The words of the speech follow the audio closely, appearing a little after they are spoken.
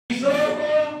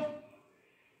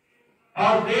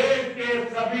और देश के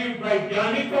सभी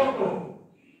वैज्ञानिकों को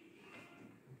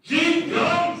जी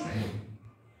जान से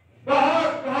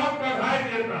बहुत बहुत बधाई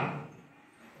देता हूं,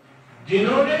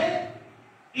 जिन्होंने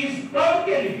इस पल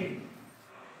के लिए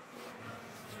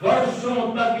वर्षों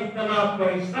तक इतना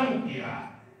परिश्रम किया।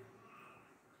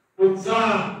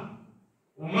 उत्साह,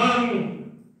 उमंग,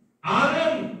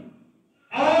 आनंद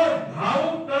और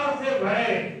भावुकता से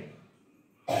भरे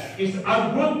इस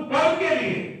अद्भुत पल के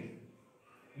लिए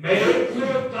मैं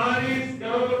 140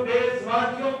 करोड़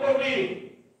देशवासियों को भी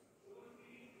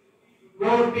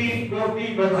कोटि कोटि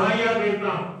बधाइयां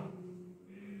देता हूं।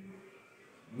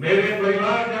 मेरे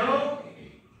परिवारजनों,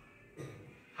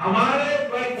 हमारे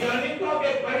वैज्ञानिकों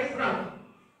के परिश्रम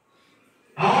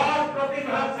और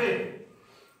प्रतिभा से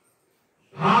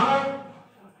भारत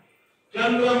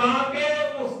चंद्रमा के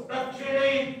उस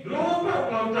दक्षिणी ध्रुव पर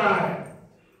पहुंचा है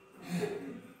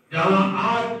जहां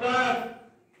आज तक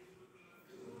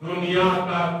दुनिया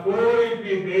का कोई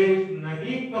भी देश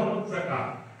नहीं पहुंच सका।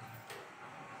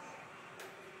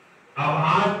 अब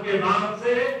आज के बाद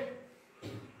से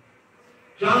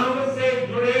चांद से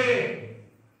जुड़े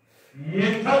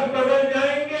मिथक बदल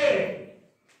जाएंगे,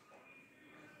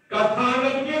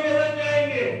 कथानक भी बदल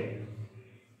जाएंगे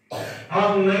और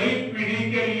नई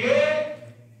पीढ़ी के लिए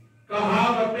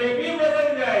कहावतें भी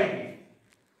बदल जाएंगी।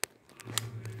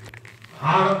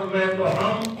 भारत में तो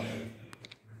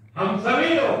हम सभी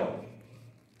लोग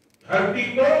धरती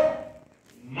को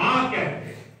मां कहते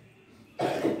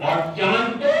हैं और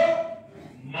चांद को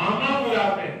मामा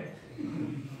बुलाते हैं।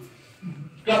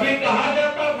 कभी कहा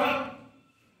जाता था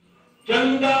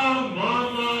चंदा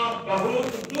मामा बहुत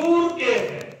दूर के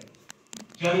है,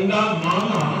 चंदा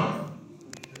मामा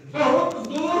बहुत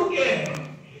दूर के है।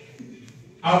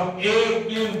 अब एक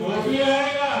दिन वो भी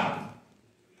आएगा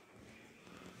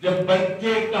जब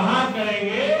बच्चे कहा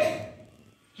करेंगे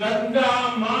चंदा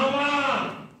मामा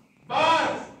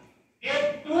बस एक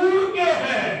दूर के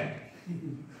है।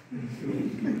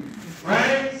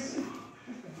 Friends,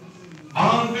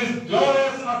 on this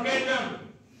joyous occasion,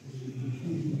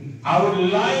 I would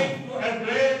like to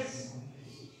address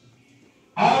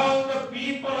all the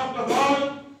people of the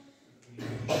world,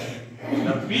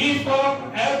 the people of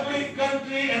every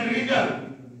country and region.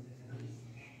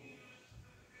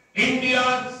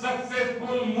 India's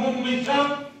successful moon mission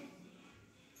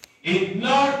is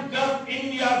not just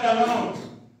India's alone.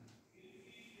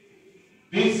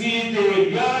 This is a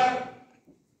year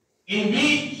in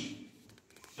which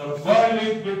the world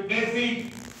is witnessing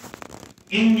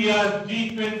India's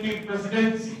G20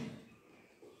 presidency.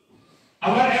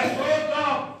 Our approach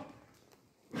of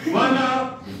one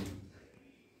earth,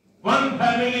 one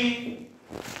family,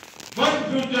 one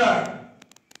future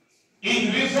is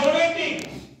resonating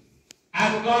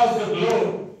across the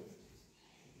globe.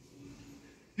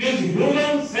 This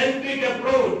human-centric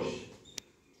approach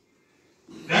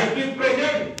that we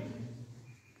present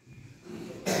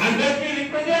and that we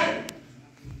represent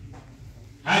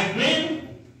has been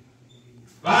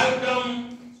welcome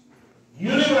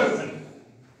universally.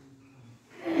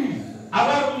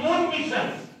 Our moon mission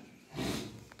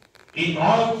is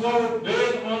also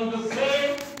based on the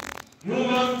same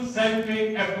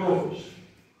human-centric approach.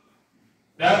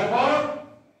 Therefore,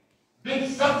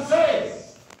 this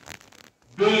success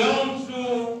belongs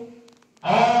to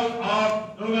all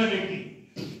of humanity,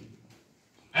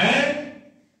 and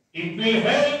it will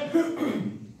help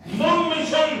moon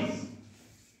missions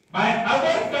by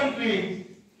other countries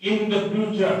in the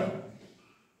future.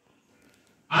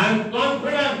 I am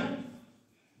confident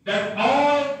that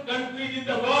all countries in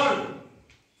the world,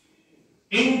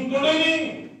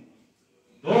 including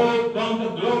those from the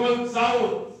global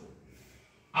south,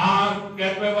 are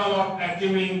capable of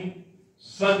achieving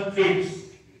such feats.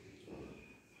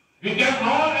 We can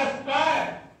all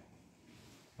aspire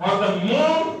for the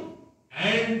moon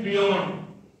and beyond.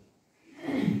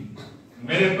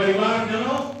 मेरे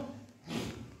परिवारजनों,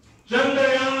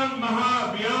 चंद्रयान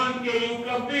महाअभियान के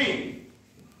उपलब्धि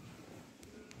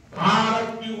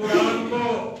भारत की उड़ान को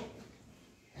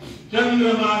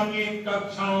चंद्रमा की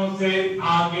कक्षाओं से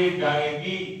आगे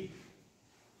जाएगी।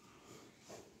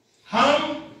 हम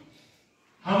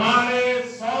हमारे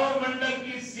सौर मंडल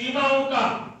की सीमाओं का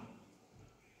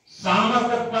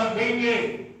सामर्थ्य परखेंगे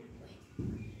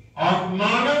और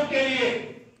मानव के लिए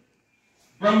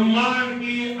ब्रह्मांड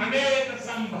की अनेक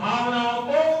संभावनाओं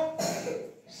को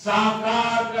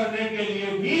साकार करने के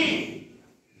लिए भी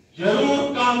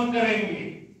जरूर काम करेंगे।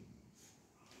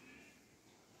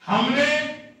 हमने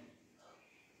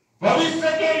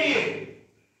भविष्य के लिए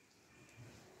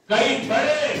कई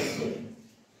बड़े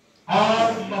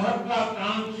और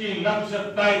महत्वाकांक्षी लक्ष्य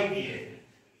तय किए।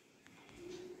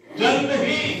 जल्द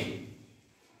ही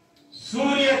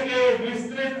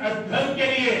अध्ययन के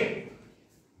लिए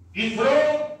ISRO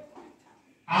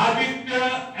Aditya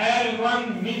L1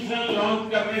 mission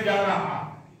launch करने जा रहा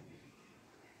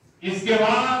है। इसके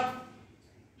बाद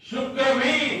शुक्र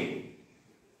भी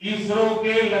इसरो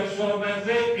के लक्ष्यों में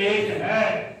से एक है।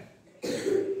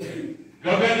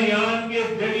 गगनयान के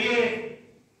जरिए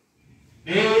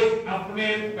देश अपने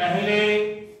पहले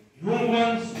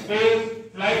ह्यूमन स्पेस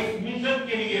फ्लाइट मिशन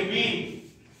के लिए भी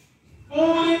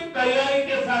पूरी तैयारी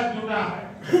के साथ जुटा है।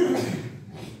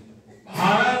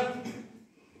 भारत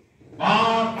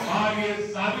बार बार ये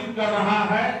साबित कर रहा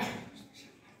है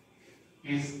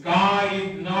कि sky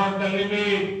is not the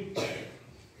limit.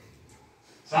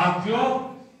 साथियों,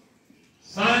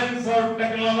 साइंस और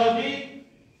टेक्नोलॉजी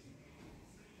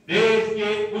देश के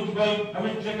उज्जवल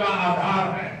भविष्य का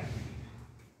आधार है।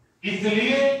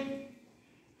 इसलिए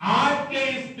आज के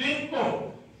इस दिन को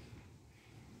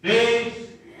देश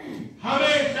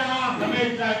हमेशा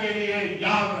हमेशा के लिए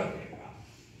याद रखेगा।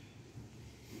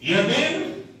 यह दिन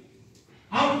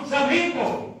हम सभी को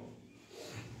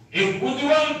एक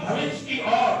उज्जवल भविष्य की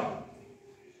ओर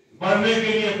बढ़ने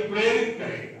के लिए प्रेरित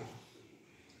करेगा।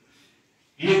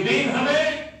 ये दिन हमें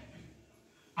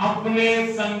अपने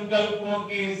संकल्पों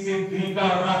की सिद्धि का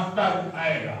रास्ता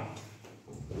दिखाएगा।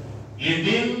 ये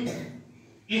दिन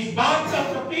इस बात का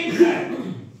प्रतीक है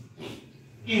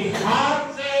कि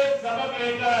हार से सबक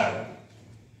लेकर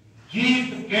जीत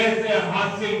कैसे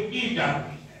हासिल की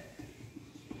जाती है।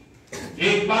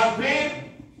 एक बार फिर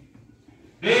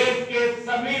देश के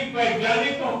सभी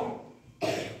वैज्ञानिकों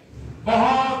को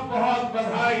बहुत बहुत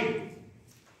बधाई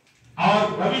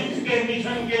और भविष्य के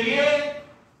मिशन के लिए